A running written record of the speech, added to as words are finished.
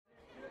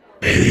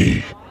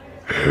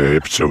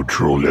Episode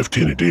Troll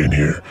Lieutenant Dan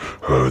here.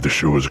 The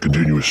show is a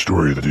continuous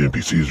story that the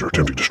NPCs are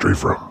attempting to stray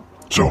from.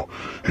 So,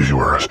 if you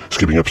are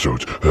skipping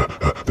episodes,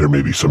 there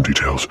may be some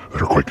details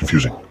that are quite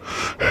confusing.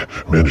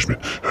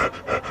 Management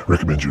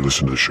recommends you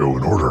listen to the show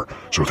in order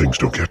so things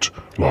don't get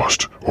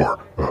lost or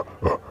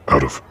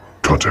out of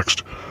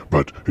context.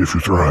 But if you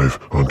thrive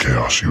on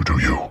chaos, you do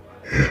you.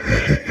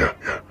 Yeah.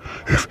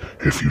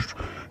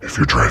 If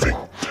you're driving,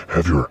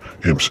 have your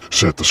imps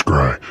set the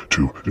scry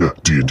to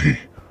D&D.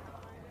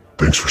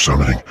 Thanks for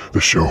summoning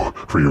the show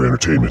for your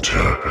entertainment.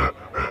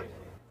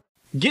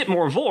 Get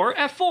more Vor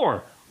at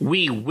 4.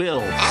 We will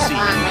see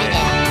you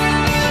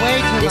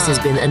there. This has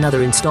been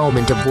another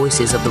installment of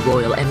Voices of the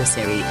Royal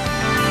Emissary.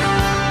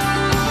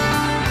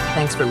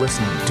 Thanks for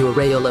listening to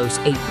Areolos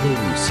 8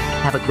 News.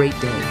 Have a great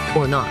day,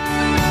 or not.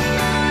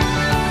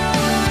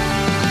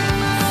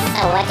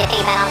 So what do you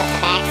think about all the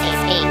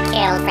tabaxis being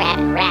killed for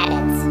having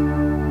rabbits?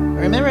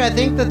 Remember, I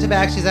think the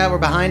tabaxis that were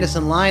behind us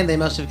in line, they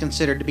must have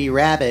considered to be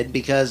rabid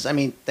because,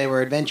 they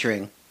were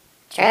adventuring.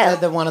 True.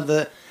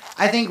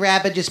 I think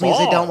rabid just means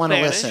they don't want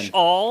to listen.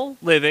 All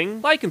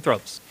living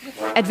lycanthropes.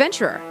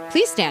 Adventurer,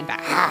 please stand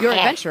back. Your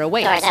adventure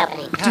awaits. Door's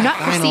opening. Do not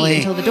proceed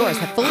until the doors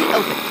have fully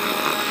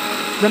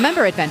opened.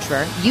 Remember,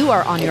 adventurer, you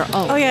are on your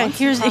own. Oh yeah,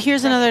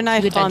 here's another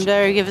knife bomb.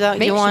 There, give that.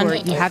 Make you want? Sure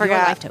you have your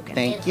life token.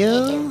 Thank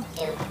you.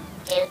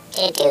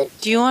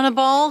 Do you want a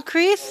ball,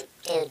 Creeth?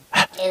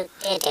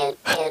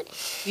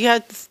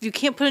 You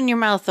can't put it in your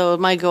mouth though. It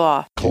might go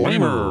off.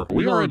 Disclaimer: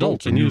 we are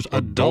adults and use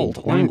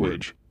adult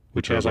language,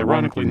 which has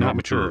ironically not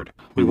matured.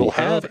 We will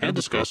have and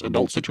discuss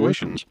adult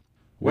situations.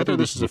 Whether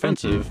this is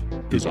offensive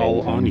is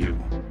all on you.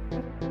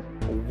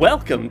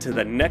 Welcome to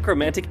the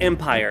Necromantic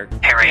Empire.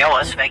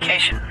 Areolos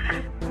vacation.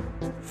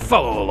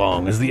 Follow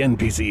along as the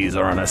NPCs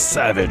are on a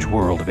savage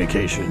world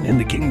vacation in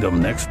the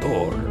kingdom next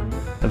door.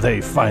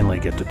 They finally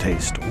get to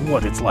taste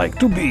what it's like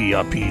to be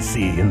a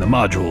PC in the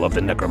module of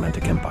the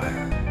Necromantic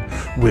Empire.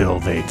 Will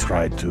they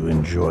try to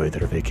enjoy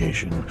their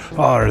vacation?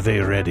 Are they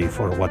ready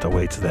for what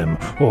awaits them?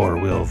 Or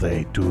will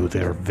they do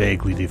their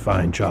vaguely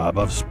defined job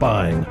of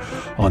spying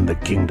on the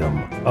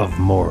kingdom of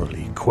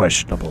morally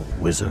questionable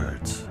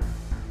wizards?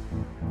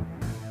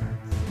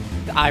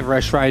 I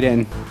rush right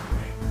in.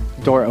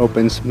 Door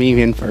opens, me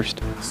in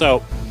first.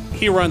 So,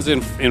 he runs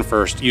in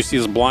first. You see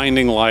this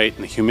blinding light,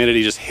 and the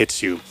humidity just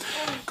hits you.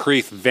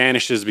 Creeth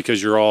vanishes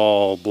because you're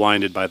all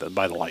blinded by the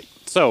light.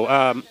 So,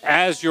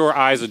 as your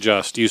eyes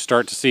adjust, you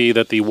start to see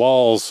that the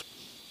walls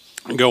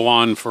go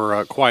on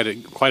for quite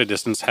a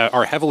distance,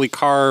 are heavily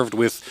carved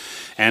with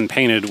and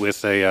painted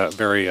with a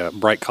very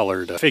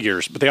bright-colored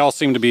figures, but they all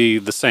seem to be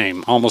the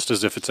same, almost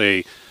as if it's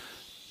a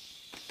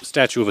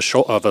statue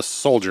of a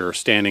soldier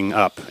standing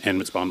up,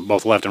 and it's on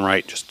both left and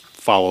right, just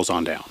follows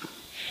on down.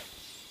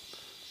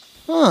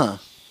 Huh.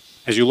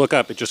 As you look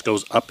up, it just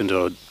goes up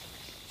into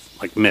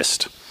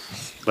mist,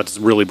 but it's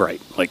really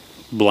bright,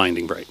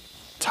 blinding bright.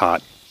 It's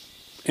hot,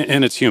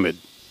 and it's humid.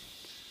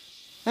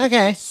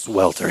 Okay.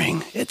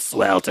 Sweltering. It's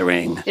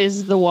sweltering.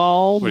 Is the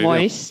wall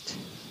moist?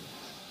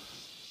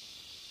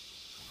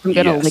 I'm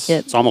gonna lick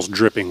it. It's almost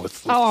dripping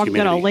with humidity. I'm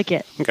gonna lick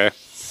it. Okay.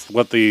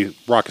 What the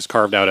rock is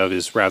carved out of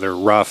is rather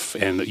rough,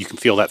 and you can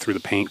feel that through the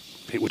paint,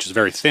 which is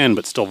very thin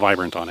but still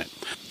vibrant on it.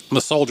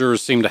 The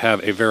soldiers seem to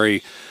have a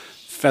very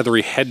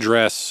feathery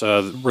headdress,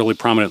 really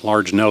prominent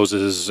large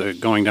noses,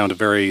 going down to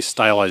very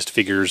stylized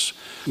figures.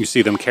 You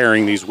see them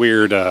carrying these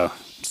weird,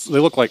 they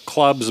look like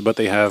clubs, but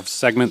they have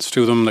segments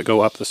to them that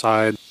go up the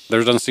side.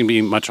 There doesn't seem to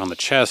be much on the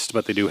chest,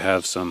 but they do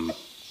have some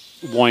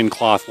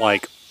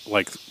loincloth-like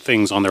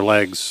things on their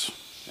legs.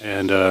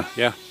 And,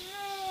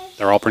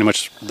 they're all pretty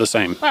much the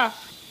same. Wow.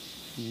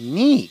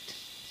 Neat.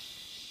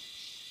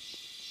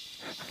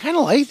 I kind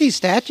of like these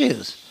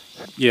statues.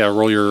 Yeah,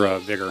 roll your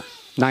vigor.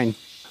 9.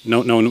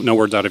 No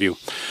words out of you.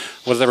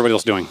 What is everybody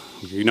else doing?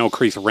 You know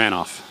Creeth ran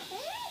off.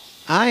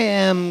 I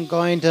am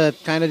going to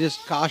kind of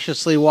just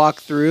cautiously walk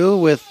through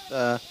with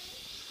the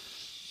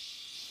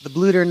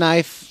Bluter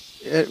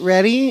knife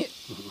ready.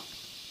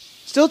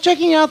 Still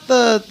checking out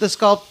the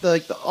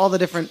sculpt, all the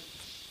different.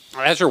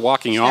 As you're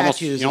walking, you almost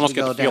get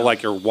to feel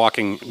like you're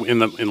walking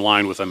in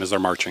line with them as they're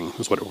marching.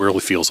 Is what it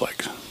really feels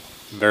like.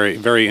 Very,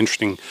 very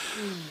interesting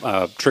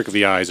trick of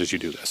the eyes as you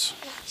do this.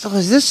 So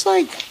is this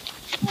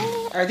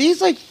are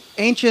these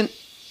ancient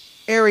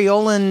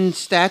Areolan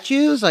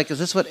statues? Is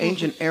this what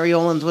ancient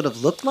Areolans would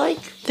have looked like?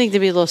 I think they'd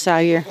be a little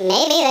saggier.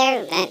 Maybe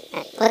they're...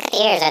 look at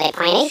the ears. Are they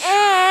pointy?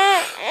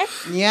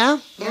 Yeah?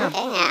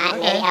 Okay.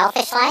 Maybe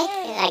elfish-like?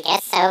 I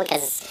guess so,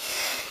 because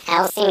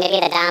elves seem to be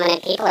the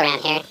dominant people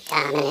around here.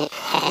 Dominant.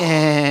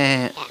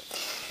 Yeah.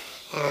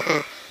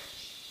 Uh-huh.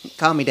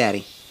 Call me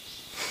Daddy.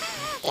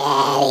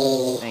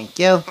 Daddy. Thank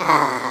you.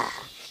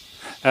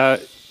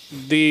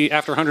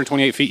 After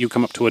 128 feet, you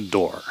come up to a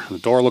door. The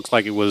door looks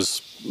like it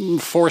was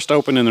forced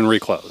open and then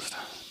reclosed.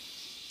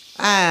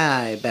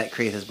 I bet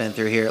Creeth has been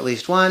through here at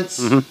least once.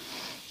 Mm-hmm.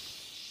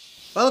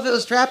 Well, if it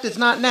was trapped, it's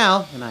not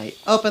now. And I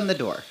open the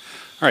door.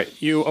 All right,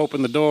 you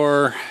open the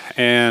door,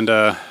 and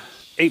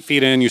 8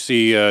 feet in, you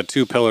see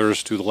 2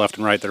 pillars to the left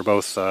and right. They're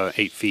both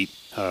 8 feet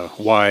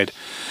wide.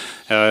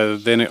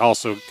 Then it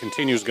also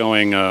continues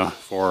going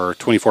for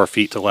 24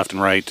 feet to left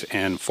and right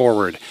and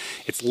forward.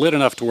 It's lit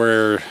enough to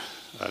where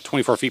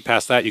 24 feet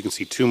past that, you can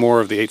see 2 more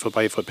of the 8 foot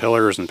by 8 foot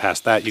pillars, and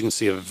past that, you can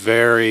see a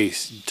very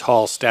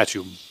tall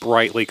statue,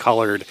 brightly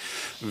colored,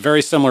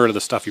 very similar to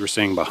the stuff you were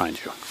seeing behind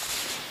you.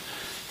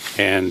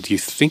 And you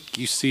think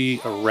you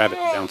see a rabbit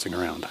bouncing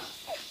around.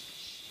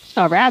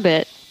 A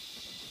rabbit?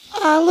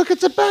 Look,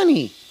 it's a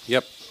bunny.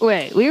 Yep.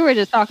 Wait, we were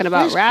just talking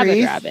about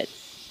Creeth. rabbits.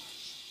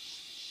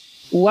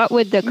 What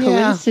would the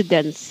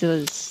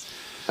coincidences...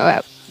 Oh,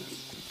 All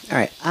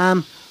right.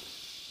 I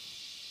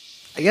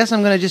guess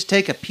I'm going to just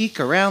take a peek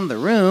around the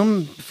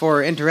room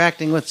before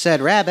interacting with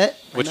said rabbit.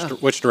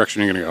 Which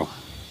direction are you going to go?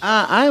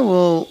 I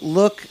will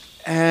look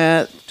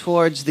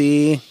towards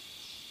the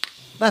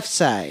left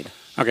side.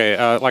 Okay,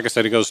 like I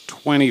said, it goes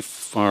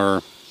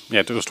 24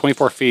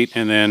 feet,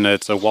 and then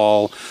it's a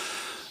wall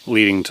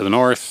leading to the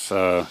north.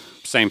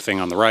 Same thing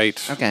on the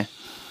right. Okay.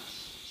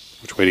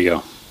 Which way do you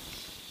go?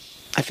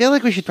 I feel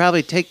like we should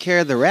probably take care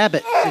of the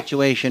rabbit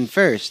situation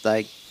first.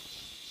 Like,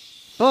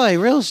 boy,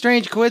 real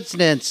strange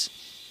coincidence.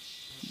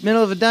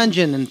 Middle of a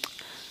dungeon, and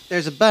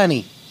there's a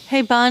bunny.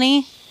 Hey,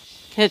 Bonnie.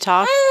 Can it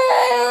talk?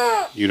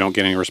 You don't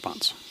get any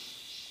response.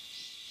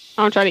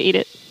 I'll try to eat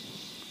it.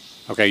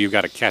 Okay, you've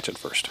got to catch it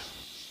first.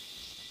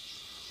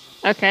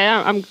 Okay,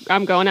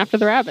 I'm going after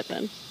the rabbit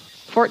then.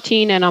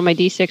 14 and on my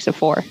D6 a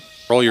 4.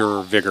 Roll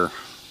your vigor.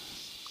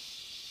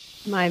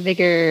 My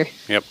vigor.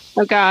 Yep.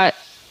 I've got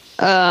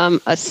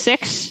a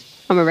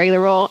 6 on my regular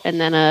roll, and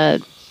then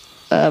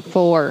a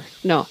 4.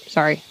 No,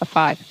 sorry, a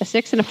 5. A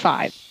 6 and a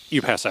 5.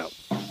 You pass out.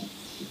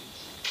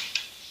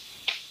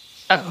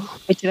 Oh,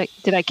 wait,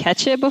 did I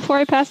catch it before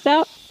I passed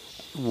out?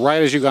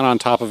 Right as you got on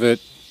top of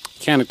it,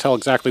 can't tell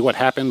exactly what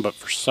happened, but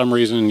for some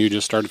reason you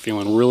just started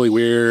feeling really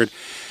weird,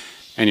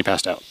 and you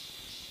passed out.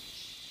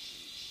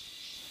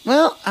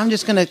 Well, I'm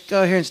just going to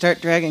go here and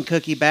start dragging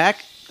Cookie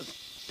back.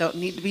 Don't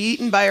need to be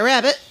eaten by a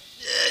rabbit.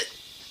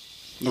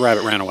 The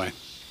rabbit ran away.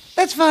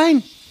 That's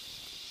fine.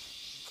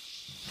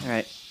 All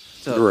right.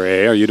 So,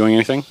 Gray, are you doing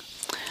anything?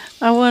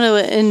 I want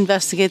to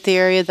investigate the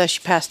area that she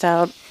passed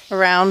out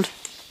around.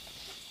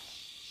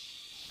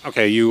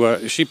 Okay,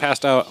 she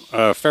passed out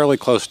fairly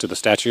close to the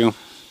statue.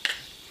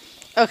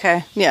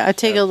 Okay, yeah, I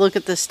take a look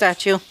at the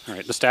statue. All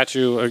right, the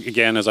statue,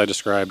 again, as I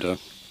described,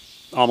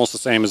 almost the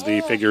same as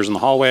the figures in the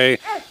hallway.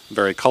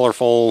 Very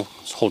colorful.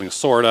 It's holding a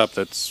sword up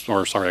a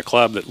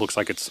club that looks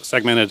like it's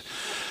segmented.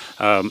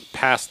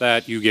 Past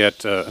that, you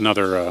get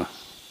another,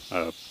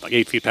 like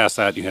 8 feet past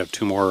that, you have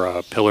 2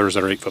 more pillars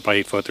that are 8 foot by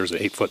 8 foot. There's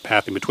an 8 foot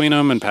path in between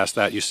them, and past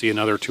that, you see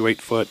another 2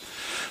 8 foot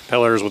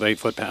pillars with 8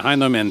 foot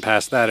behind them, and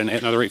past that, and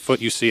another 8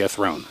 foot, you see a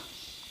throne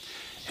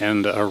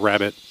and a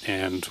rabbit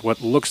and what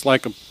looks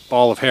like a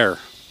ball of hair.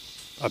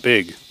 A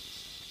big,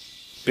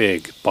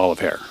 big ball of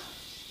hair.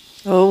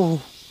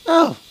 Oh,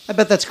 I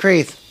bet that's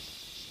Creeth.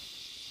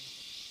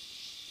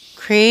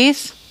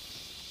 Creeth?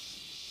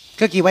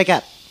 Cookie, wake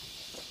up.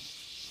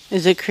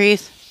 Is it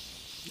Creeth?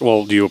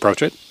 Well, do you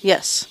approach it?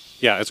 Yes.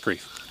 Yeah, it's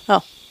Creeth.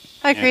 Oh,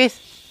 hi, Creeth.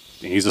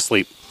 He's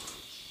asleep.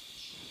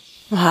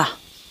 Ah.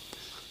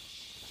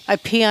 I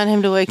pee on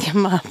him to wake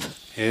him up.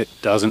 It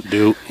doesn't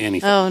do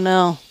anything. Oh,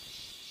 no.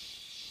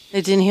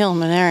 It didn't heal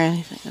him in there or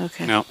anything.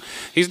 Okay. No,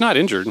 he's not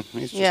injured.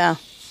 He's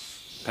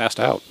just passed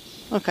out.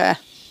 Okay.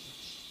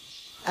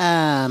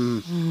 I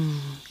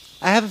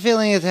have a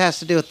feeling it has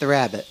to do with the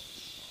rabbit.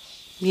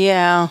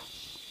 Yeah.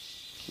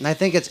 And I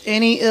think it's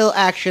any ill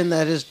action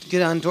that is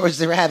done towards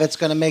the rabbit's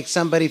going to make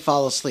somebody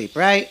fall asleep,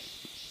 right?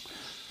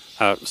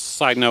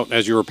 Side note,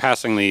 as you were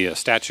passing the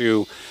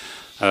statue,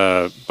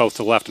 both to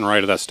the left and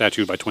right of that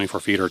statue by 24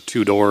 feet are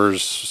 2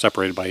 doors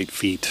separated by 8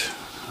 feet.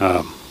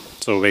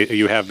 So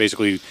you have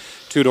basically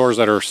 2 doors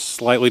that are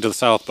slightly to the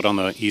south but on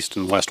the east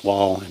and west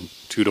wall, and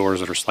 2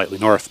 doors that are slightly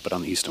north but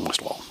on the east and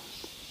west wall.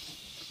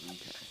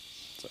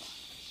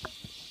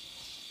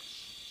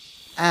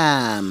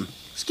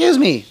 Excuse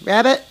me,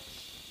 rabbit?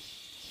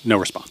 No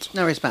response.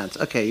 No response.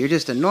 Okay, you're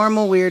just a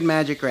normal weird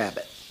magic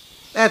rabbit.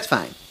 That's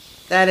fine.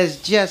 That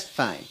is just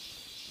fine.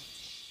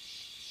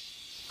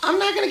 I'm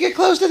not going to get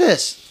close to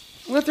this.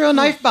 I'm going to throw a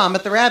knife bomb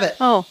at the rabbit.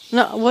 Oh,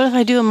 no. What if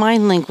I do a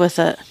mind link with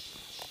it?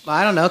 Well,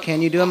 I don't know.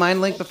 Can you do a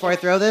mind link before I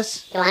throw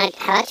this? How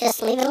about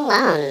just leave it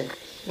alone?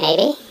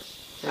 Maybe?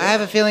 I have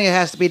a feeling it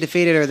has to be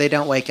defeated or they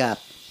don't wake up.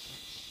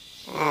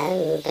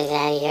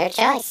 Your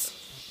choice.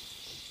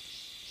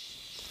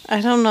 I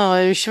don't know.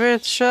 Are you sure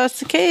that's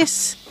the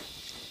case?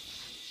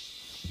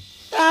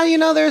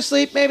 They're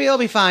asleep. Maybe it'll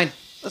be fine.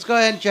 Let's go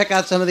ahead and check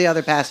out some of the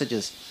other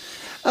passages.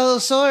 Oh,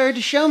 sword,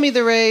 show me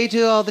the way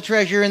to all the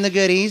treasure and the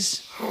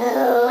goodies.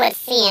 Oh, let's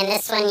see. In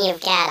this one, you've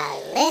got a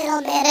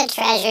little bit of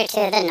treasure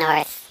to the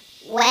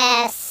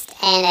northwest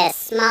and a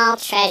small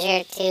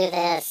treasure to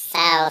the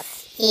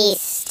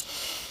southeast.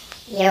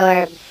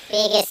 Your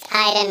biggest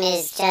item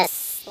is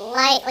just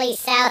slightly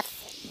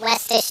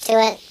southwestish to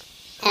it.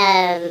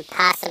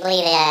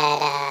 Possibly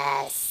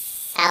the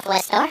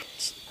southwest door. Maybe?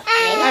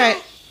 All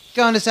right,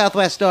 going to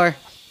southwest door.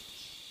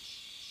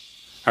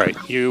 All right,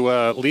 you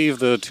leave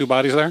the 2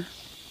 bodies there?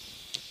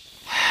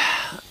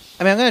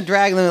 I mean, I'm going to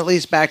drag them at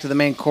least back to the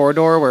main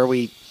corridor where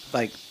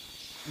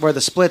where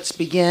the splits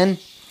begin.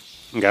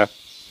 Okay.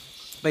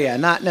 But yeah,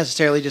 not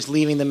necessarily just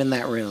leaving them in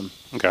that room.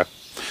 Okay.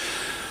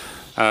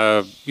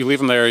 You leave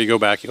them there, you go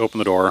back, you open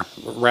the door.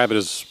 Rabbit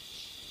is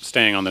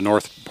staying on the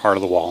north part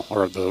of the wall,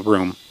 or the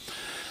room.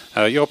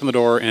 You open the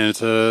door, and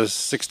it's a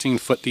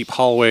 16-foot deep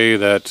hallway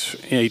that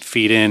 8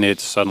 feet in, it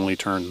suddenly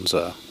turns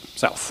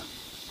south.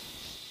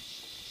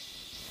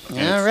 And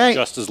All it's right.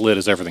 just as lit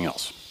as everything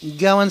else.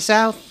 Going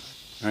south.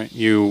 All right.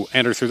 You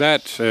enter through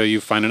that. You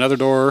find another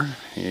door,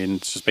 and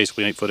it's just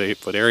basically an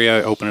 8-foot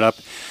area. Open it up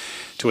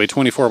to a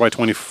 24 by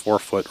 24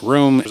 foot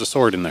room. There's a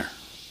sword in there.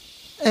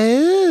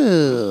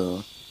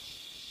 Oh.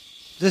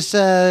 Is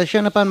this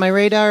showing up on my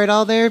radar at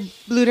all there,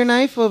 Bluter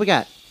Knife? What we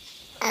got?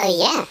 Oh,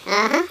 yeah.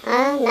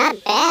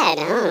 Not bad.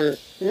 Yeah.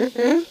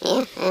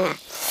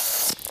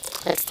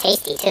 Looks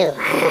tasty, too.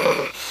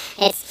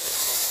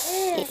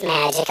 It's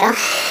magical.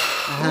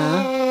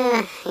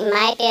 You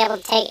might be able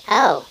to take...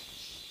 Oh,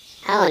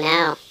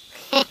 no.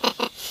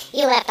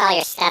 You left all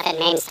your stuff at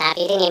GameStop.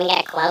 You didn't even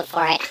get a quote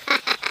for it.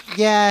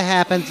 Yeah, it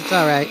happens. It's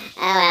all right.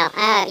 Oh,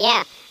 well.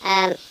 Yeah.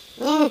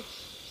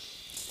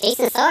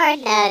 Decent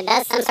sword.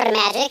 Does some sort of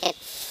magic. It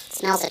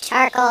smells of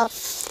charcoal,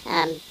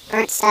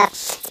 burnt stuff.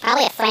 It's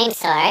probably a flame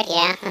sword,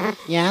 yeah.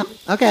 Yeah,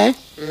 okay.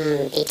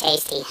 Be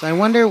tasty. So I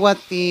wonder what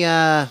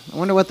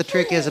the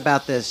trick is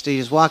about this. Do you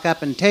just walk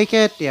up and take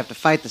it? Do you have to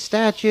fight the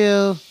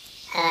statue?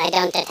 I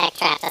don't detect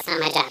traps. That's not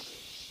my job.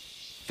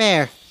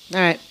 Fair. All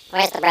right.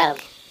 Where's the rogue?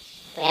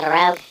 Do we have a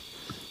rogue?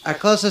 Our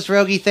closest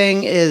roguey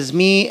thing is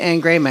me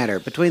and Grey Matter.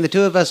 Between the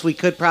two of us, we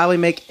could probably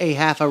make a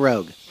half a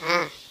rogue.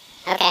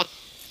 Okay.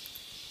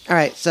 All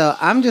right, so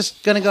I'm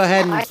just going to go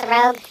ahead and... Where's the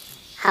rogue?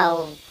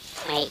 Oh,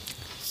 wait.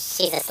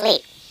 She's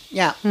asleep.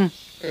 Yeah.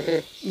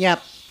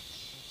 Yep.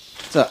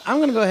 So I'm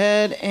going to go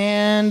ahead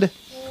and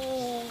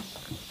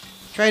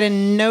try to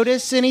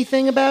notice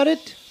anything about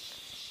it.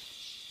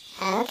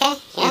 Okay,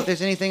 See if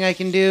there's anything I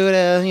can do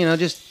to,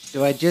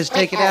 do I just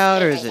take it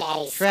out, or is it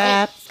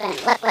trapped?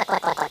 Look.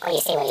 What do you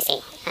see?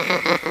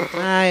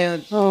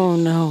 Oh,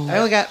 no. I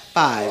only got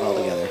 5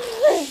 altogether.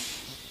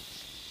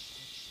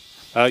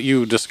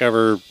 You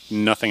discover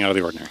nothing out of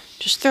the ordinary.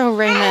 Just throw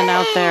Rayman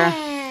out there.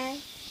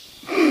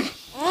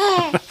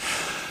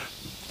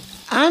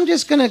 I'm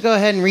just going to go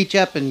ahead and reach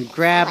up and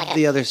grab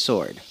the other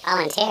sword.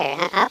 Volunteer.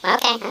 Oh,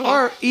 okay.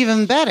 Or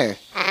even better,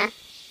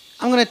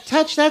 I'm going to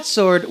touch that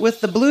sword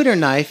with the Bluter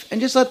Knife and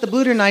just let the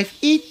Bluter Knife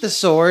eat the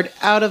sword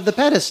out of the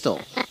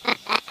pedestal.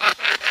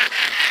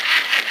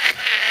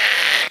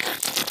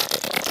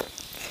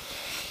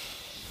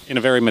 In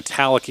a very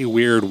metallic-y,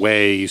 weird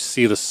way, you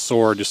see the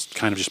sword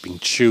just being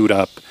chewed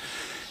up,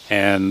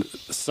 and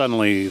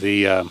suddenly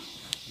the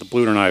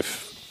Bluter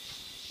Knife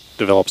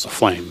develops a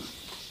flame.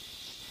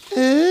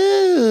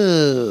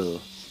 Ooh.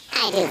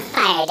 I do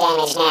fire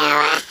damage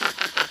now.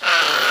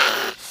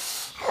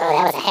 Oh,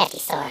 that was a hefty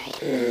sword. I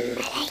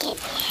like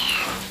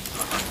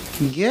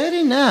it. Good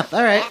enough.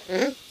 All right.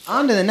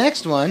 On to the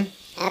next one.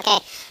 Okay.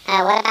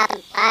 What about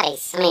the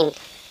bodies? I mean,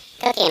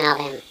 Cookie and all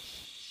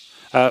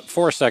them.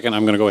 For a second,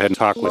 I'm going to go ahead and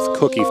talk with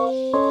Cookie.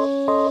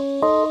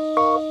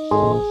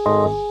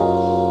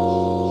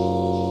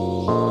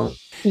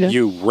 Yeah.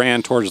 You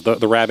ran towards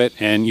the rabbit,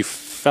 and you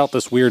felt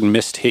this weird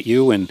mist hit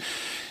you, and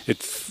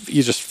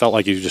you just felt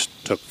like you just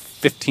took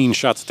 15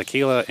 shots of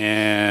tequila,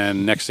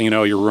 and next thing you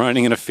know, you're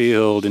running in a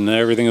field, and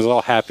everything is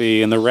all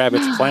happy, and the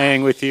rabbit's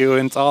playing with you,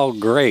 and it's all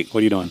great.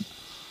 What are you doing?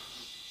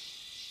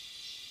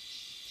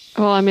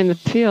 Well, I'm in the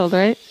field,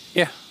 right?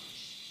 Yeah.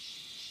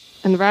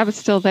 And the rabbit's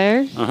still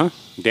there? Uh-huh.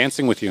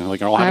 Dancing with you, like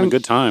you're all having a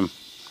good time.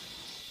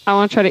 I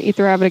want to try to eat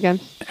the rabbit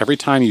again. Every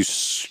time you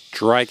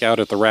strike out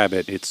at the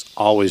rabbit, it's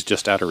always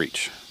just out of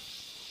reach.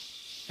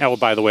 Yeah, well,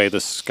 by the way,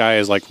 the sky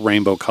is like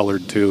rainbow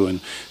colored too,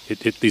 and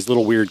these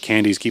little weird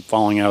candies keep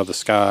falling out of the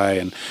sky,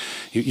 and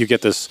you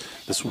get this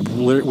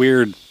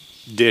weird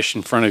dish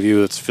in front of you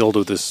that's filled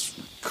with this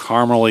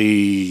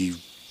caramely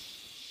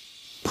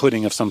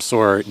pudding of some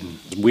sort, and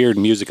weird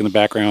music in the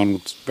background.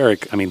 It's very,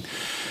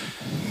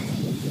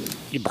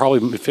 you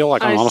probably feel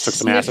like I almost took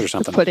some acid or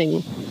something.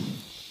 Pudding.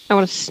 I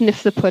want to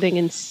sniff the pudding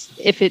and see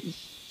if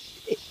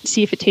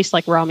it tastes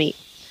like raw meat.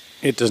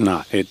 It does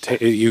not.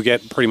 You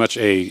get pretty much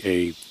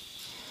a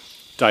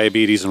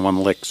diabetes in one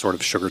lick sort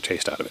of sugar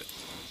taste out of it.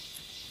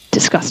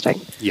 Disgusting.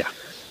 Yeah.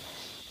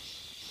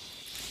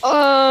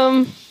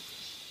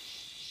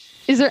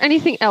 Is there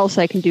anything else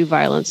I can do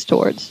violence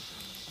towards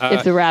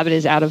if the rabbit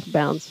is out of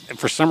bounds?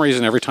 For some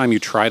reason, every time you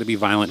try to be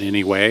violent in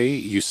any way,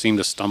 you seem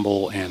to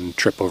stumble and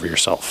trip over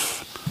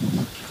yourself.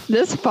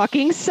 This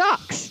fucking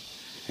sucks.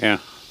 Yeah.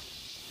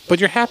 But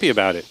you're happy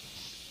about it.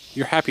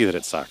 You're happy that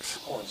it sucks.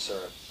 Corn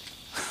syrup.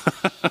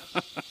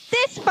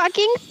 This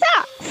fucking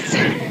sucks.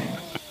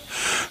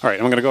 All right,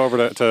 I'm going to go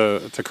over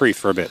to Creeth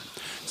for a bit.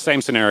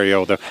 Same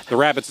scenario. The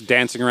rabbit's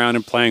dancing around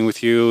and playing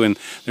with you, and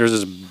there's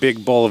this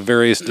big bowl of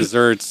various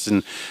desserts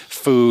and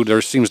food.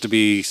 There seems to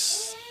be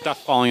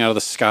stuff falling out of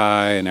the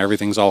sky, and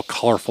everything's all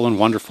colorful and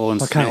wonderful. And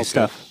What kind of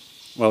stuff?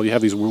 Well, you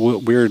have these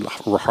weird,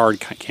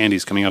 hard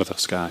candies coming out of the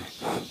sky.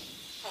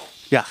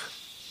 Yeah.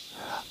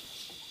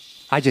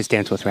 I just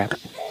dance with rabbit.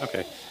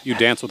 Okay. You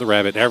dance with the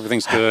rabbit.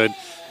 Everything's good.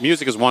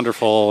 Music is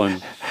wonderful.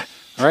 And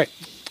all right.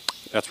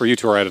 That's where you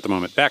two are at the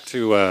moment. Back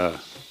to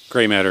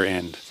Gray Matter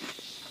and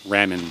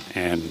Ramen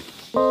and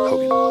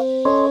Hogan.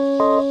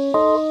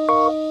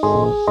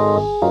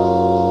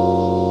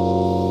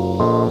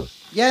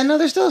 Yeah, no,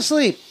 they're still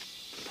asleep.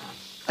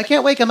 I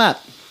can't wake them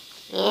up.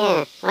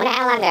 Yeah, wonder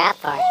how long they're up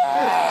for.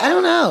 I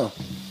don't know.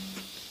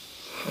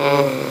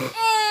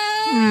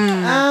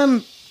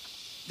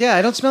 Yeah,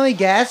 I don't smell any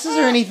gases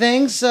or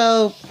anything,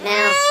 so...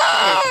 No.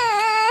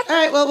 All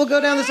right, well, we'll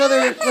go down this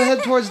other... We'll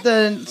head towards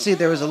the... Let's see,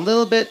 there was a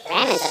little bit...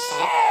 Raymond's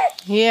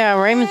upset.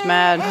 Yeah, Raymond's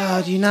mad.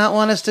 Oh, do you not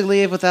want us to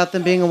leave without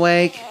them being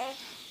awake?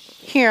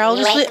 Here, I'll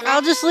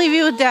just leave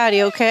you with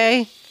Daddy,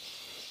 okay?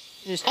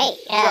 Just Hey,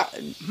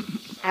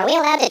 are we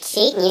allowed to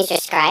cheat and use your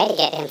scry to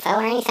get info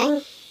or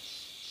anything?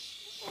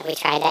 Have we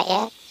tried that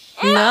yet?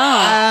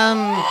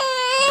 No.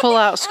 Pull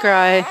out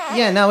Scry.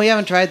 Yeah, no, we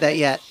haven't tried that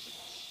yet.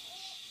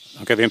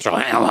 Okay, the intro.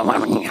 What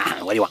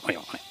do you want?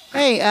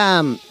 Hey,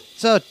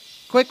 so,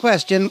 quick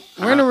question.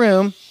 We're in a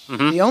room.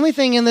 Mm-hmm. The only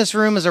thing in this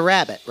room is a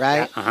rabbit,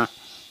 right? Yeah, uh-huh.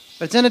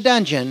 But it's in a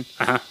dungeon.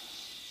 Uh-huh.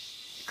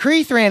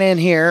 Creeth ran in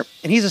here,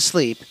 and he's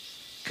asleep.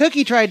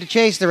 Cookie tried to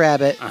chase the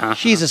rabbit.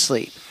 She's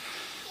asleep.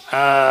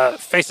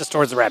 Faces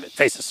towards the rabbit.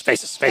 Faces.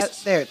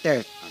 There.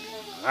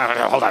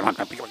 Hold on.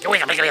 Okay,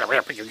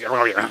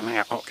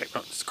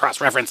 it's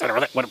cross-reference.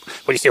 What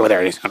do you see over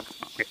there?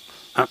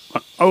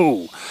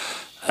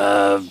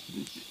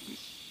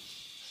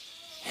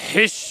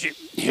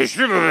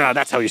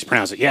 That's how you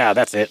pronounce it. Yeah,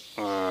 that's it.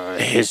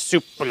 His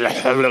soup.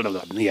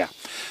 Yeah.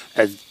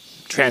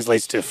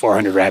 Translates to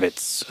 400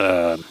 rabbits.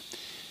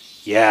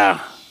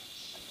 Yeah,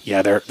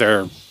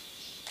 they've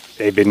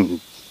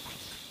been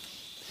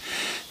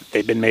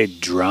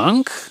made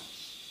drunk,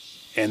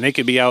 and they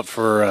could be out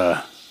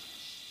for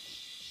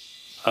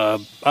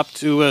up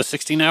to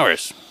 16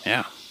 hours.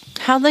 Yeah.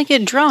 How'd they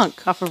get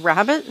drunk? Off of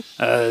rabbit?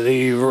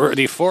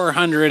 The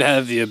 400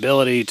 have the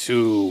ability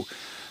to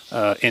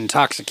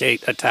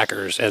intoxicate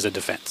attackers as a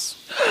defense.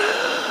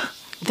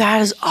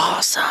 That is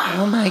awesome.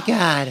 Oh my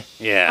god.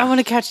 Yeah. I want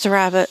to catch the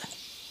rabbit.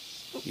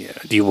 Yeah.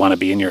 Do you want to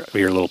be in your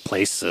little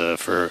place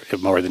for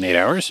more than 8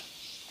 hours?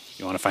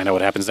 You want to find out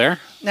what happens there?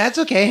 That's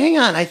okay. Hang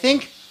on. I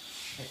think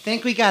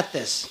we got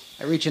this.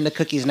 I reach into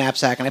Cookie's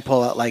knapsack and I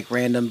pull out like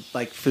random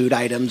like food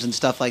items and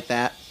stuff like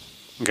that.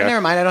 Okay.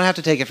 Never mind. I don't have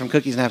to take it from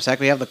Cookie's knapsack.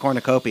 We have the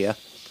cornucopia.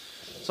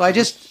 So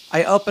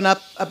I open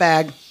up a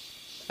bag.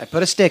 I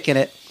put a stick in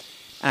it.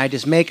 And I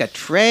just make a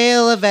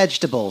trail of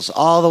vegetables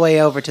all the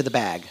way over to the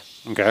bag.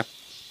 Okay.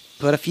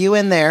 Put a few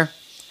in there.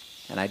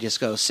 And I just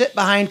go sit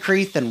behind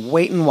Creeth and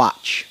wait and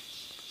watch.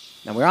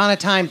 Now, we're on a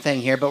time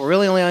thing here, but we're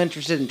really only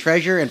interested in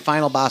treasure and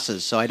final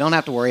bosses, so I don't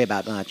have to worry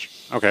about much.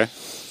 Okay.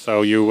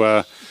 So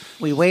you...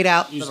 we wait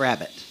out the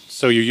rabbit.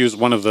 So you use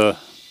one of the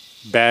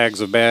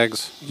bags of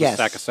bags? Yes.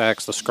 The sack of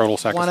sacks, the scrotal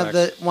sack of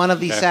sacks? One of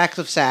these Okay. sacks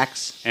of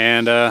sacks.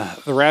 And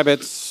the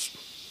rabbits...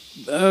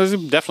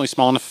 definitely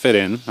small enough to fit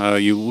in.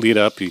 You lead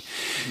up. You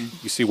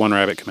see one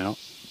rabbit come out.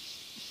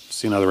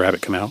 See another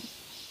rabbit come out.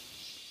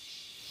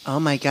 Oh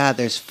my god,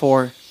 there's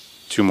 400.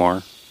 2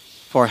 more.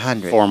 4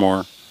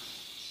 more.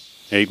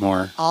 8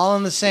 more. All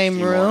in the same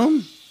 15 room?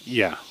 more.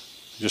 Yeah.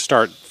 Just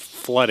start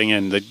flooding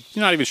in. You're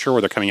not even sure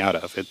where they're coming out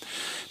of.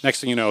 Next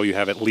thing you know, you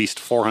have at least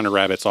 400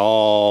 rabbits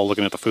all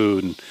looking at the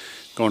food and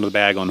going to the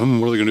bag going,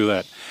 what are they going to do with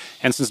that?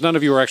 And since none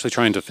of you are actually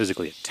trying to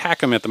physically attack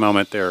them at the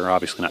moment, they're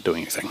obviously not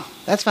doing anything.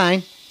 That's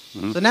fine.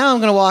 So now I'm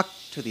going to walk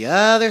to the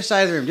other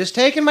side of the room. Just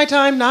taking my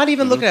time, not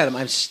even looking at them.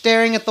 I'm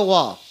staring at the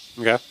wall.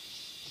 Okay.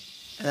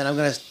 And then I'm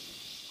going to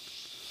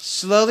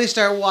slowly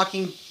start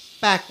walking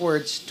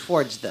backwards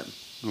towards them.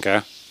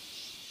 Okay.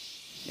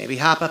 Maybe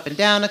hop up and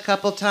down a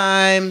couple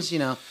times,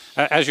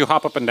 As you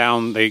hop up and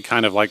down, they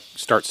kind of like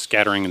start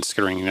scattering and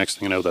skittering. Next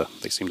thing you know,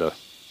 they seem to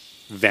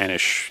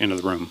vanish into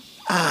the room.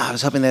 I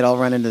was hoping they'd all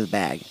run into the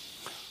bag.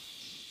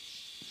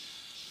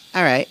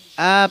 All right.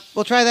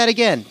 We'll try that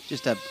again.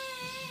 Just a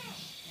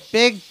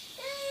big...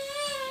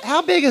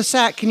 How big a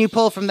sack can you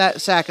pull from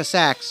that sack of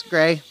sacks,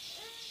 Gray?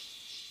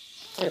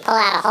 Can pull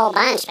out a whole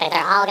bunch, but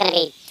they're all going to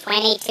be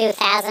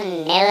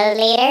 22,000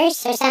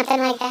 milliliters or something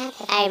like that,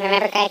 if I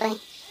remember correctly.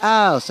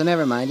 Oh, so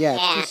never mind. Yeah,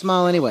 it's too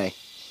small anyway.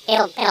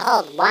 It'll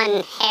hold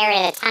one hair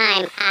at a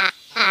time. Ha,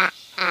 ha,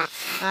 ha.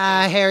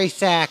 Ah, hairy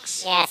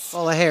sacks. Yes.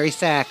 Full of hairy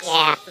sacks.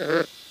 Yeah.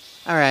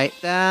 All right.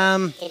 Did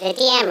the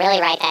DM really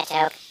write that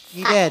joke?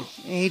 He did.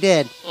 He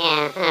did.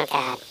 Yeah, oh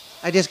god.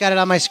 I just got it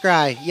on my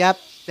scry. Yep,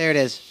 there it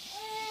is.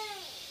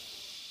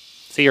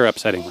 See, you're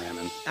upsetting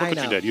Ramen. Look I what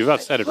know. you did. You've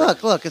upset it.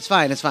 Look, it's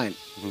fine, it's fine.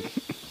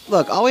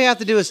 Look, all we have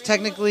to do is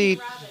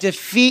technically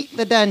defeat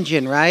the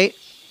dungeon, right?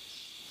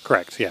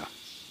 Correct, yeah.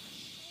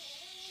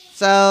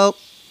 So,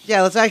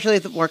 yeah, let's actually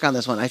work on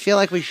this one. I feel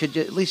like we should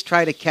at least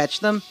try to catch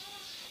them,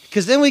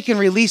 because then we can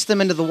release them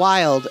into the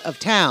wild of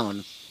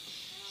town.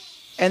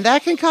 And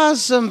that can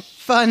cause some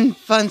fun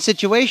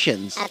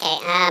situations.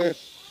 Okay,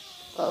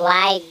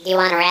 why do you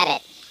want a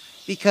rabbit?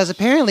 Because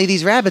apparently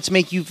these rabbits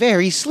make you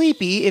very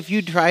sleepy if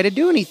you try to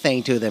do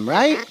anything to them,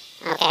 right?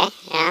 Okay,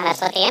 yeah.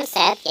 That's what the imp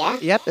said, yeah.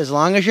 Yep, as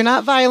long as you're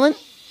not violent,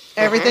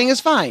 everything is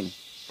fine.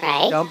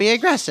 Right. Don't be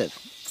aggressive.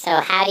 So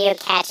how do you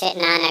catch it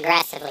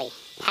non-aggressively?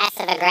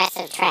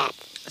 Passive-aggressive trap.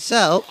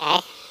 So,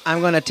 Okay.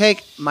 I'm going to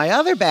take my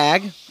other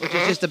bag, which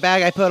is just a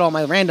bag I put all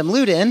my random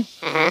loot in,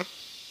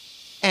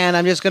 and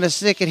I'm just going to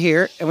stick it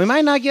here. And we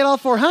might not get all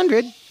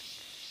 400,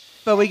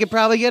 but we could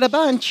probably get a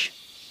bunch.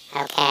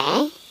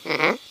 Okay.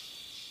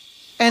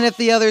 And if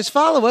the others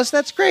follow us,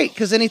 that's great,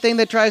 because anything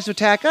that tries to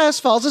attack us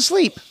falls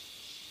asleep.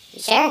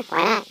 Sure,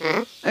 why not?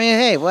 I mean,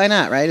 hey, why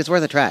not, right? It's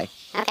worth a try.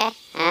 Okay.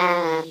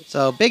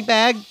 So, big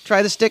bag,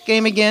 try the stick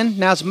game again.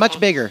 Now it's much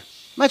bigger,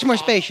 much more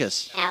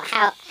spacious. Now,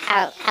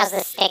 how's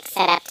the stick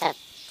set up to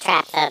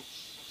trap the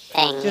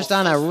thing? Just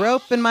on a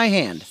rope in my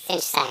hand.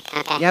 Cinch sack,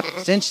 okay. Yep,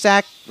 cinch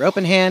sack, rope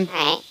in hand.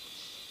 Alright.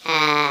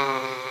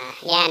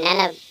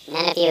 Yeah,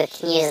 none of you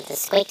can use the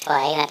squeak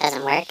toy. That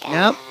doesn't work.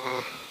 Nope.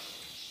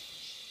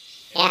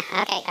 Yeah,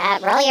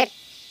 okay. Roll your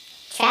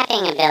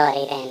trapping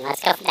ability then.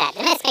 Let's go for that.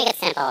 Then let's make it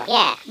simple.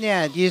 Yeah.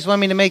 Yeah, do you just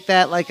want me to make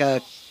that like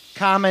a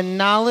common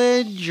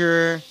knowledge,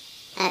 or?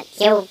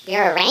 You're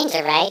a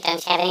ranger, right?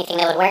 Don't you have anything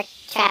that would work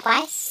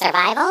trap-wise?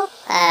 Survival?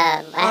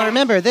 Well,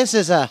 remember, this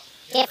is a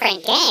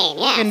different game,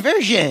 yeah.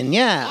 conversion,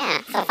 yeah.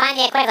 Yeah, so find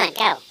the equivalent.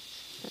 Go.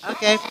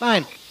 Okay,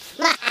 fine.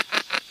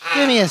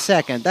 Give me a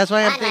second. That's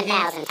why I'm thinking.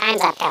 1,000.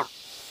 Time's up. Go.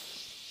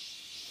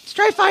 Let's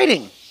try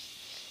fighting.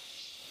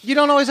 You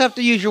don't always have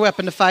to use your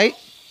weapon to fight.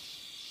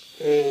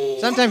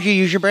 Sometimes you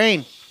use your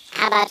brain.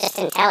 How about just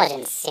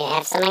intelligence? Do you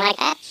have something like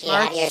that? Do you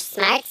have your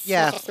smarts?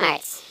 Yeah. What's your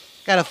smarts?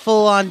 Got a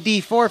full-on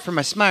D4 for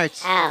my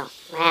smarts. Oh,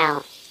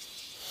 well.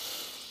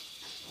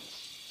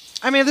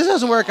 I mean, if this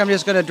doesn't work, I'm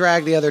just going to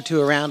drag the other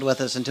two around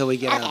with us until we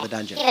get out of the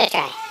dungeon. Give it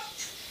a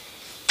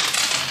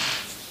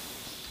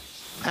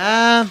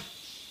try.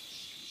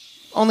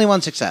 Only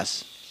one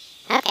success.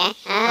 Okay.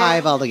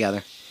 5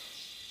 altogether.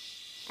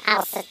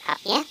 I'll sit up,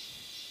 yeah?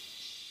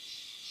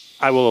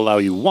 I will allow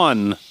you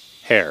 1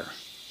 hair.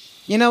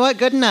 You know what?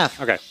 Good enough.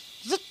 Okay.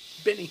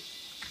 Benny.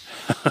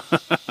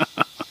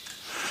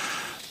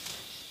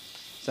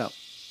 So,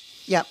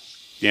 yep.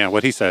 Yeah,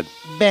 what he said.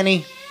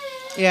 Benny.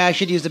 Yeah, I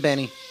should use the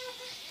Benny.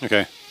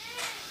 Okay.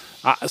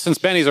 Since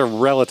bennies are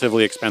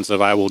relatively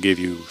expensive, I will give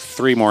you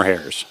 3 more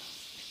hairs.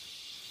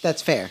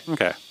 That's fair.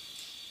 Okay.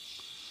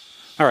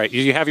 All right,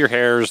 you have your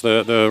hairs.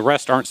 The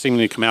rest aren't seeming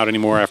to come out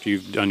anymore after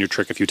you've done your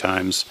trick a few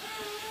times.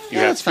 You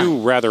have that's 2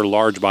 rather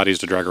large bodies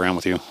to drag around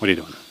with you. What are you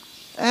doing?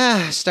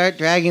 Start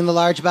dragging the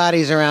large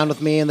bodies around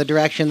with me in the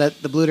direction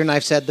that the Bluter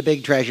Knife said the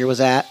big treasure was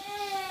at.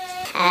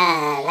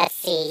 Let's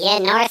see. Yeah,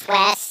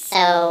 northwest,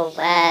 so,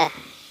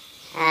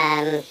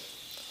 I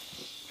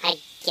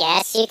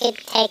guess you could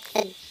take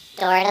the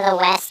door to the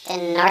west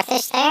and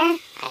northish there?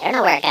 I don't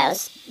know where it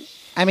goes.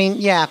 I mean,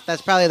 yeah,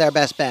 that's probably their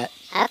best bet.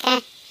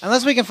 Okay.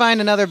 Unless we can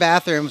find another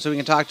bathroom so we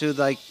can talk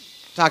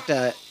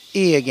to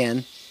E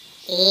again.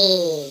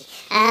 E.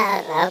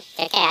 Well,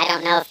 okay, I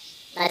don't know.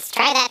 Let's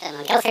try that and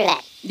we'll go through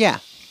that. Yeah.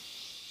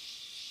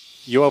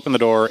 You open the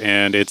door,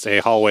 and it's a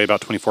hallway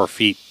about 24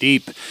 feet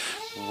deep,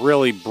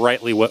 really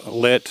brightly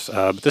lit.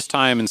 But this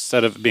time,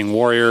 instead of being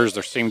warriors,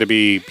 there seem to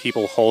be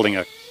people holding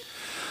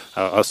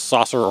a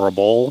saucer or a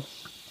bowl.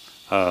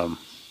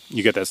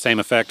 You get that same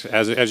effect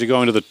as you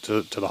go into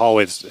the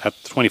hallway. It's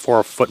at the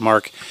 24-foot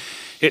mark.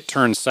 It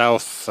turns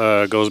south,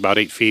 goes about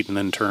 8 feet, and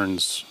then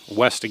turns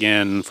west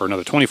again for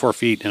another 24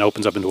 feet and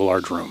opens up into a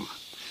large room.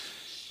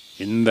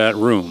 In that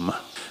room,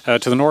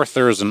 to the north,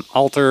 there's an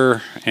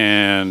altar,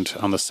 and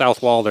on the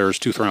south wall, there's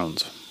 2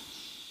 thrones.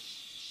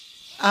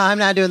 I'm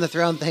not doing the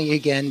throne thing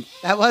again.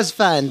 That was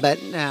fun,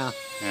 but no.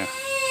 Yeah.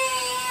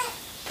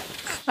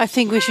 I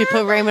think we should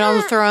put Raymond on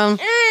the throne.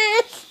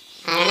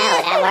 I don't know.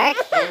 Would that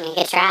work? You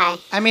could try.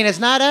 I mean, it's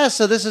not us,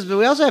 so this is. But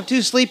we also have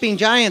 2 sleeping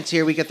giants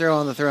here we could throw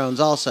on the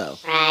thrones also.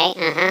 Right.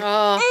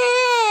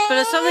 But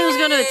if something was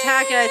going to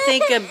attack it, I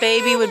think a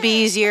baby would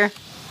be easier.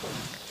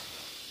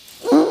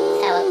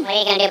 So, what are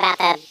you going to do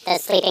about the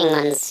sleeping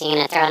ones? You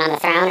going to throw it on the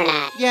throne or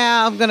not?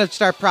 Yeah, I'm going to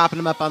start propping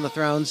them up on the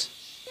thrones.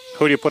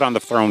 Who do you put on the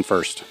throne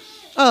first?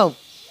 Oh,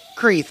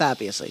 Kreeth,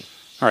 obviously.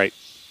 All right.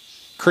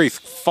 Kreeth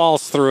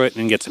falls through it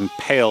and gets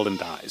impaled and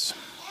dies.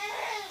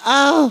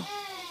 Oh.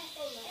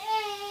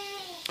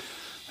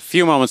 A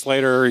few moments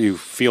later, you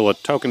feel a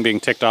token being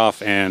ticked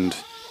off, and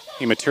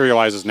he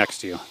materializes next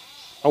to you,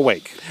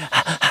 awake.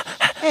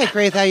 Hey,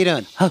 Kreeth, how you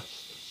doing? Oh.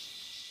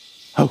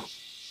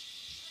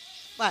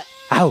 What?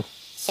 Ow.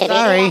 Should we do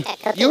Sorry, that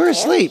to Cookie you were too?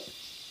 asleep.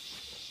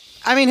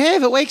 I mean, hey,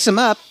 if it wakes him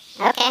up,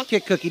 Okay.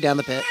 kick Cookie down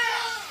the pit.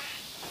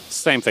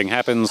 Same thing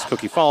happens.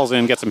 Cookie falls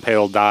in, gets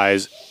impaled,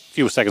 dies. A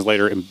few seconds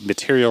later, it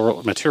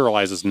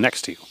materializes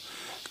next to you.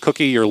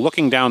 Cookie, you're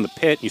looking down the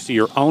pit. You see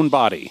your own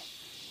body.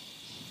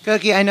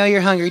 Cookie, I know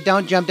you're hungry.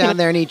 Don't jump down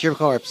there and eat your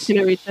corpse. Can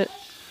I reach it?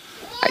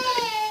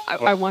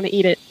 I want to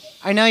eat it.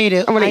 I know you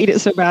do. I want to eat it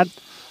so bad.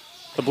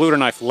 The Bluter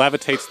Knife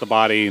levitates the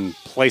body and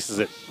places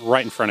it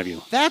right in front of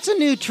you. That's a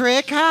new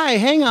trick. Hi,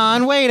 hang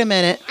on. Wait a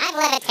minute. I've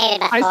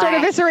levitated before. I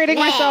started eviscerating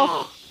Yeah.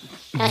 myself.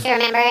 Don't you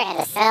remember in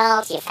the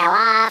silt, you fell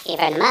off, you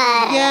were in the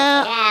mud.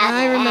 Yeah,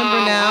 I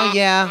remember now,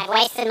 yeah. I've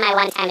wasted my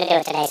one time to do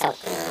it today, so.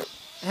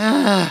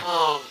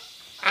 I'm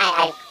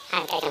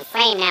taking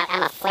flame now.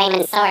 I'm a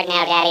flaming sword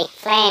now, Daddy.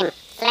 Flame.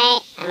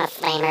 I'm a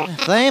flamer.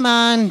 Flame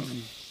on.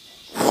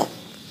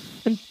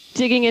 I'm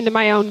digging into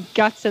my own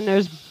guts, and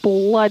there's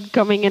blood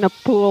coming in a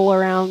pool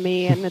around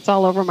me, and it's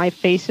all over my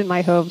face and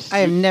my hooves. I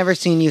have never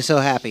seen you so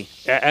happy.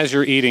 As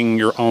you're eating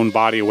your own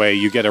body away,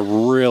 you get a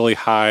really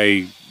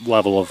high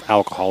level of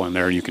alcohol in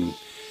there. You can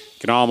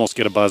almost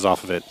get a buzz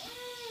off of it.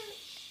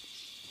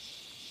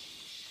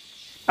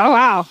 Oh,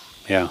 wow.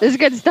 Yeah. This is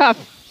good stuff.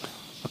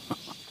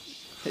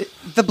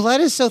 The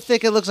blood is so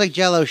thick it looks like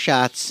Jell-O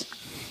shots.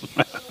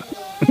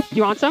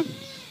 You want some?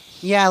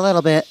 Yeah, a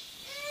little bit.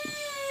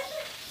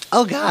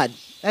 Oh, God.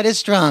 That is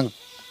strong.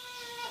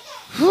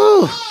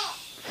 Whew.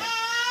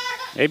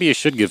 Maybe you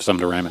should give some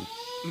to Ramen.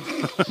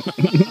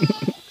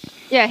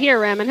 Yeah, here,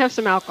 Ramen, have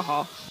some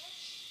alcohol.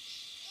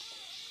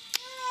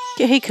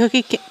 Hey,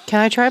 Cookie, can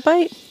I try a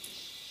bite?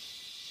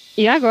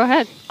 Yeah, go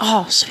ahead.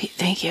 Oh, sweet.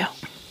 Thank you.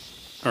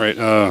 All right.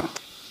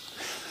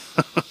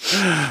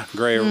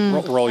 Gray,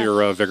 roll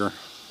your vigor.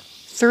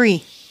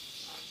 3.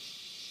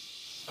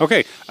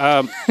 Okay.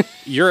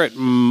 You're at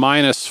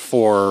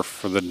 -4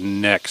 for the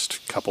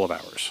next couple of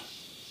hours.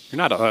 You're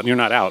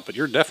not out, but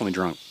you're definitely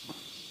drunk.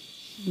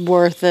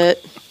 Worth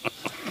it.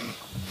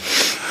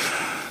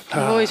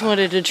 I've always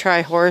wanted to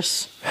try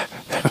horse.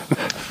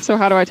 So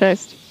how do I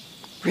taste?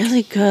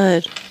 Really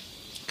good.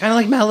 Kind of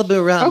like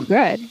Malibu rum. Oh,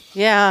 good.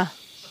 Yeah.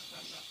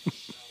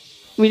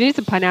 We need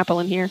some pineapple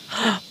in here.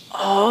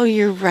 Oh,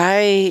 you're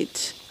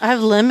right. I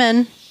have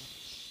lemon.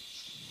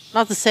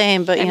 Not the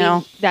same, but I you mean,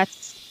 know.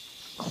 that's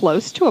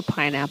close to a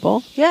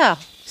pineapple. Yeah.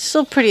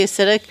 Still pretty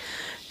acidic.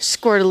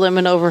 Squirt a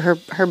lemon over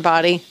her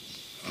body.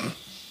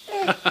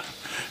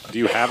 Do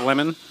you have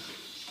lemon?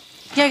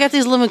 Yeah, I got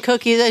these lemon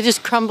cookies. I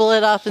just crumble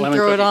it up and Lemon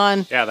throw cookie. it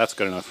on. Yeah, that's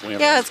good enough. We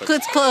have Yeah, lemon it's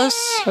cookie. close.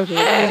 You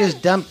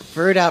just dump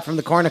fruit out from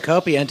the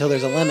cornucopia until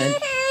there's a lemon.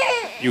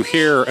 You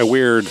hear a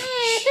weird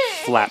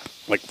flap,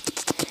 like.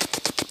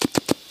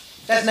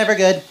 That's never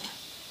good.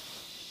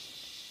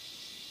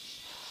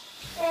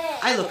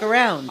 I look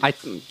around.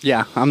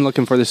 I'm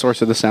looking for the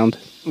source of the sound.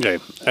 Okay.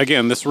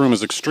 Again, this room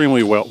is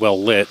extremely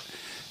well lit,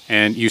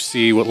 and you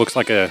see what looks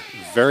like a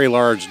very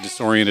large,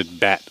 disoriented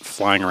bat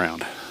flying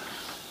around.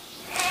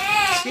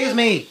 Excuse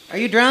me, are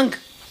you drunk?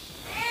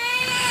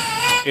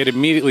 It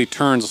immediately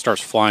turns and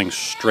starts flying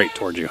straight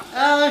towards you.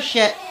 Oh,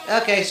 shit.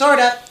 Okay, sword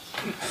up.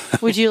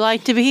 Would you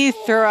like to be?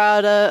 Throw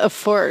out a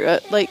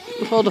fork,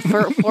 hold a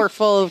fork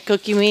full of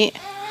cookie meat.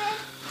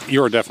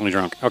 You are definitely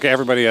drunk. Okay,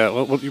 everybody,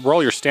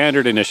 roll your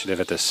standard initiative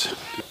at this.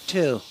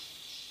 2.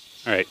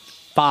 All right.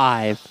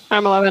 5.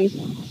 I'm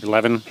 11.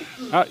 11.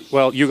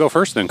 Well, you go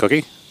first then,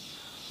 Cookie.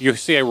 You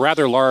see a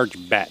rather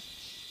large bat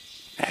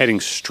heading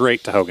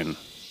straight to Hogan.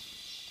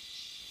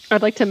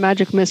 I'd like to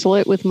magic missile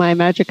it with my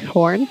magic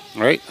horn.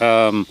 All right.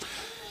 Go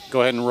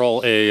ahead and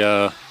roll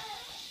a...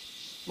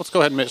 let's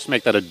go ahead and just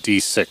make that a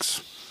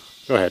D6.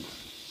 Go ahead.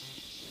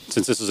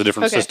 Since this is a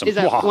different system. Is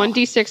that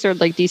 1d6 or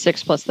like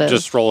d6 plus this?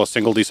 Just roll a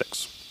single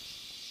D6.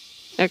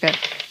 Okay.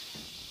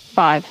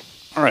 5.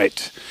 All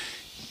right.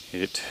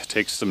 It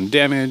takes some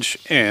damage,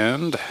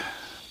 and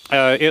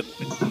it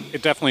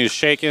definitely is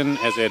shaken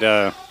as it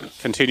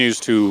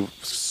continues to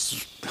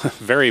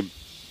very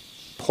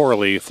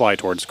poorly fly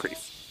towards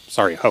Creeth.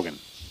 Sorry, Hogan.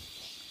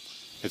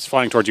 It's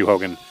flying towards you,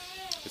 Hogan.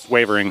 It's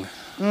wavering.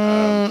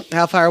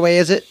 How far away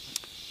is it?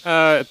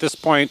 At this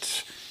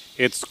point,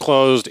 it's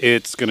closed.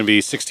 It's going to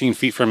be 16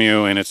 feet from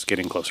you, and it's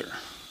getting closer.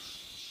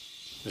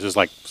 This is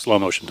like slow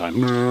motion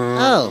time.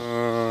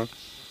 Oh.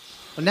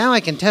 Well, now I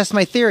can test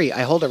my theory.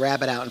 I hold a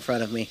rabbit out in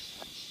front of me.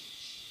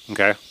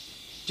 Okay.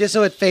 Just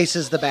so it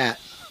faces the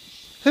bat.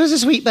 Who's a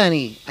sweet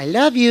bunny? I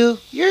love you.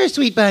 You're a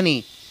sweet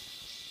bunny.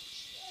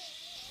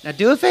 Now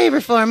do a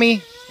favor for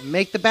me and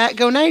make the bat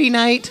go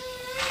nighty-night.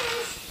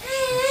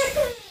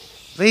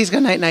 Please go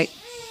night-night.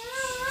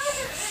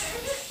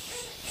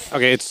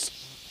 Okay, it's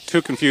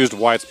too confused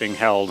why it's being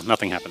held.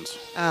 Nothing happens.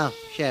 Oh,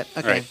 shit.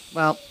 Okay. Right.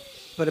 Well,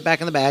 put it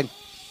back in the bag.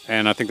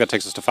 And I think that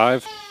takes us to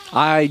 5.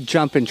 I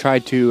jump and try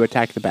to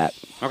attack the bat.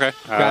 Okay.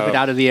 Grab it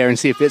out of the air and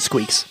see if it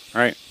squeaks.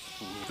 All right.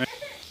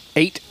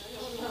 8.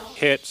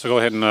 Hit, so go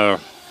ahead and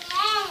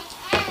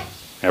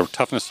have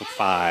toughness of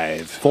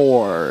 5.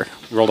 4.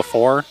 You rolled a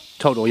 4?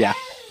 Total, yeah.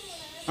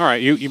 All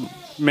right, you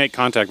make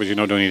contact, but you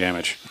don't do any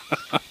damage.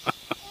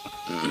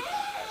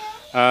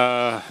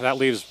 That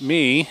leaves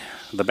me,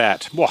 the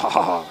bat.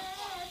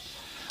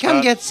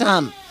 Come get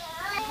some.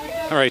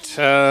 All right,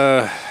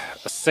 a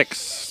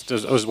 6.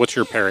 What's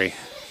your parry?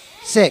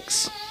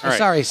 6. All right.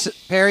 Sorry,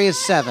 parry is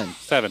 7.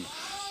 7.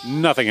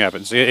 Nothing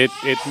happens. It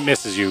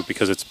misses you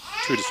because it's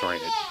too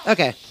disoriented.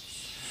 Okay.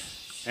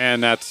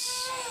 And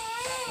that's...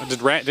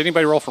 Did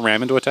anybody roll for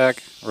Ramen to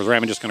attack? Or is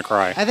Ramen just going to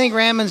cry? I think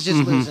Ramon's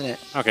just losing it.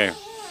 Okay.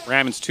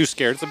 Ramen's too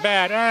scared. It's a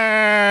bat.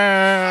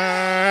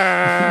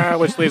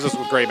 Which leaves us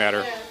with gray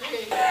matter.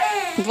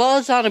 Well,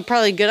 it's not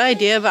probably a good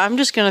idea, but I'm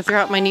just going to throw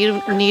out my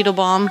needle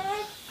bomb.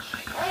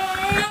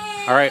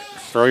 All right.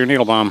 Throw your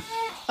needle bomb.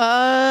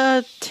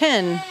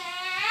 10.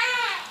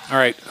 All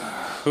right.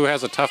 Who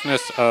has a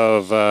toughness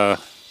of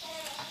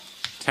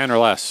 10 or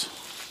less?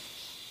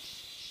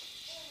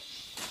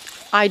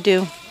 I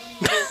do.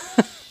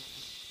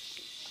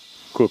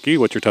 Cookie,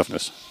 what's your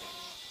toughness?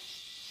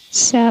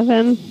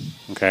 7.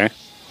 Okay.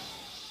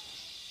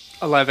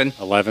 11.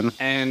 11.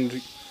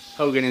 And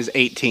Hogan is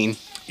 18.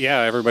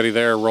 Yeah, everybody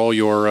there, roll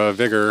your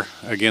vigor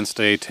against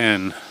a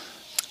 10.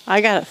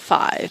 I got a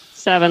 5.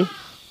 7.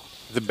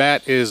 The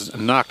bat is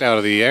knocked out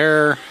of the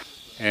air,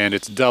 and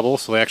it's double,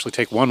 so they actually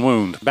take 1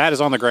 wound. Bat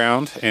is on the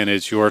ground, and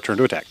it's your turn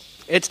to attack.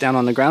 It's down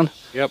on the ground.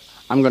 Yep.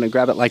 I'm going to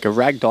grab it like a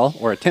rag doll,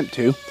 or attempt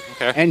to,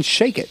 Okay. and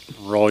shake it.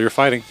 Roll your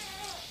fighting.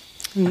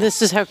 And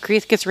this is how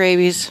Kreith gets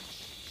rabies.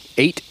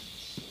 8.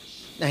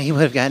 Now, he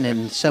would have gotten it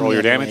in some Roll your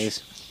other damage.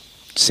 ways.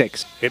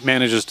 6. It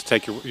manages to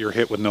take your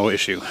hit with no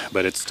issue,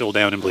 but it's still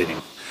down and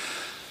bleeding.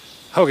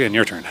 Hogan,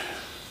 your turn.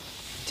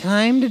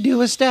 Time to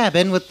do a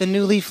stabbing with the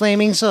newly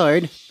flaming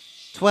sword.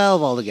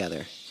 12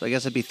 altogether. So I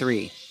guess it'd be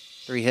 3.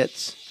 3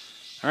 hits.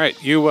 All right,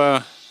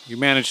 you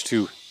manage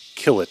to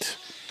kill it.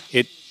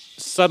 It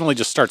suddenly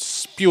just starts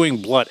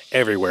spewing blood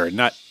everywhere.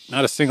 Not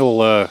a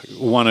single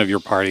one of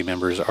your party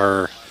members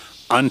are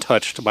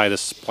untouched by the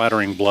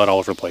splattering blood all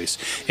over the place.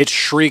 It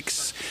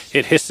shrieks,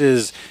 it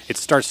hisses, it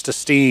starts to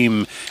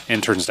steam,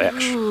 and turns to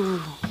ash.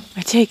 Ooh.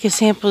 I take a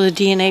sample of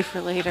DNA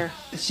for later.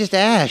 It's just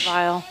ash.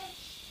 Vial.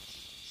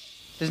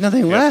 There's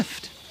nothing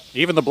left.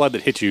 Even the blood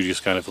that hit you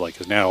just kind of like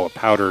is now a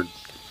powdered.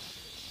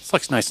 It's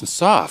like nice and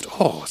soft.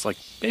 Oh, it's like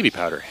baby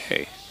powder.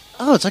 Hey.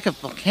 Oh, it's like a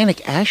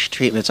volcanic ash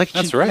treatment. It's like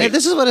That's right.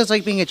 This is what it's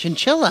like being a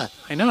chinchilla.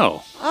 I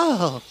know.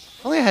 Oh,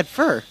 if only I had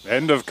fur.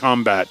 End of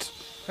combat.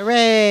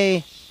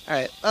 Hooray! All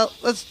right, well,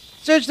 let's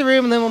search the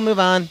room and then we'll move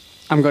on.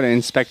 I'm going to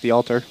inspect the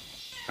altar.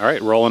 All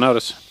right, roll a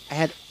notice. I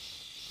had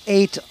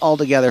 8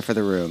 altogether for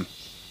the room.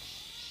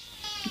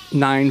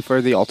 9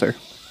 for the altar.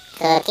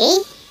 Cookie,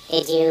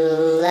 did you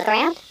look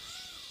around?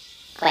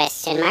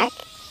 Question mark.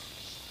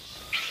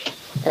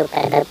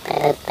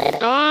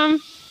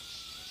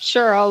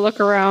 Sure, I'll look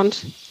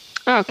around.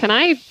 Oh, can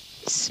I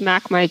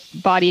smack my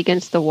body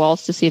against the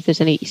walls to see if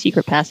there's any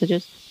secret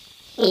passages?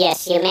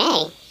 Yes, you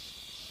may.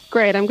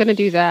 Great, I'm going to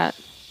do that.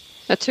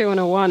 A 2 and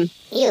a 1.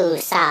 You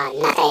saw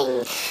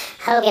nothing.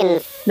 Hogan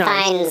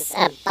finds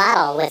a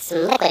bottle with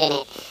some liquid in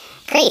it.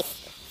 Kreith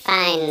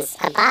finds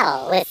a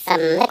bottle with some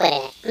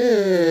liquid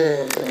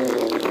in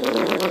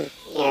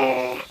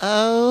it.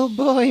 Oh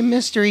boy,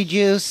 mystery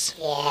juice.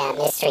 Yeah,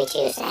 mystery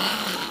juice.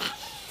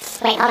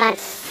 Wait, hold on.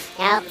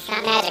 No, it's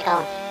not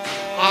magical.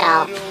 At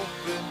all.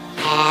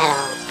 At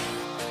all.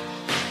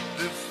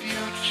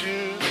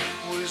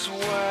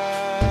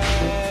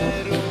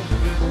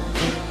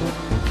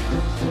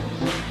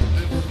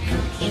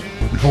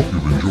 We hope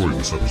you've enjoyed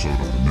this episode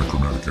of the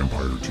Necromantic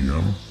Empire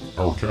TM.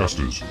 Our cast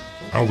is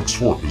Alex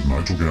Fort as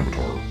Nigel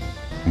Gamitar,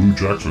 Blue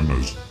Jackson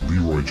as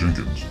Leroy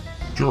Jenkins,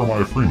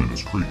 Jeremiah Freeman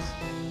as Kreith,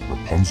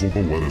 Rapunzel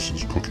the Lettuce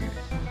as Cookie,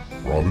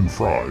 Robin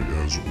Fry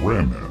as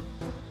Ram Man,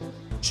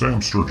 Sam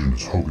Sturgeon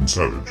as Hogan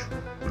Savage,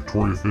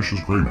 Victoria Fish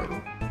as Grey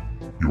Matter.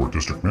 Your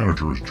district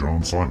manager is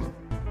John Simon.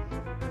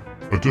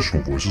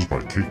 Additional voices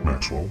by Kate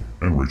Maxwell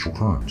and Rachel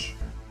Kearns.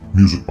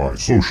 Music by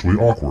Socially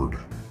Awkward.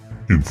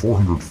 In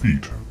 400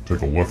 Feet,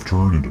 take a left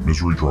turn into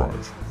Misery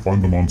Drive.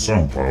 Find them on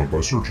SoundCloud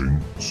by searching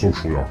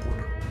Socially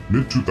Awkward.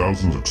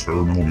 Mid-2000s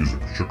experimental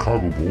music,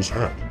 Chicago Bulls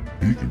Hat.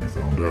 He can be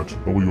found at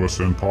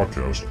WSN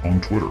Podcast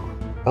on Twitter.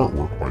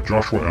 Artwork by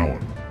Joshua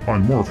Allen.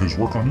 Find more of his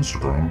work on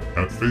Instagram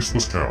at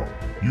Faceless Cow.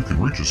 You can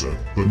reach us at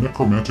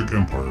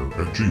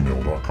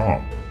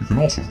thenecromanticempire@gmail.com. You can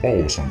also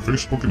follow us on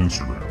Facebook and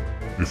Instagram.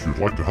 If you'd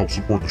like to help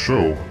support the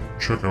show,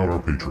 check out our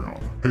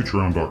Patreon.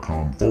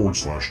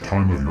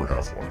 Patreon.com/Time of Your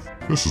Half-Life.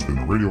 This has been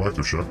a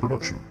Radioactive Shack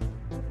production.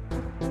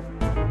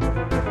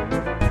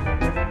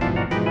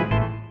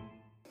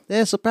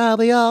 This'll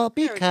probably all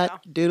be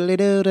cut.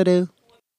 Doodly-doo-doo-doo.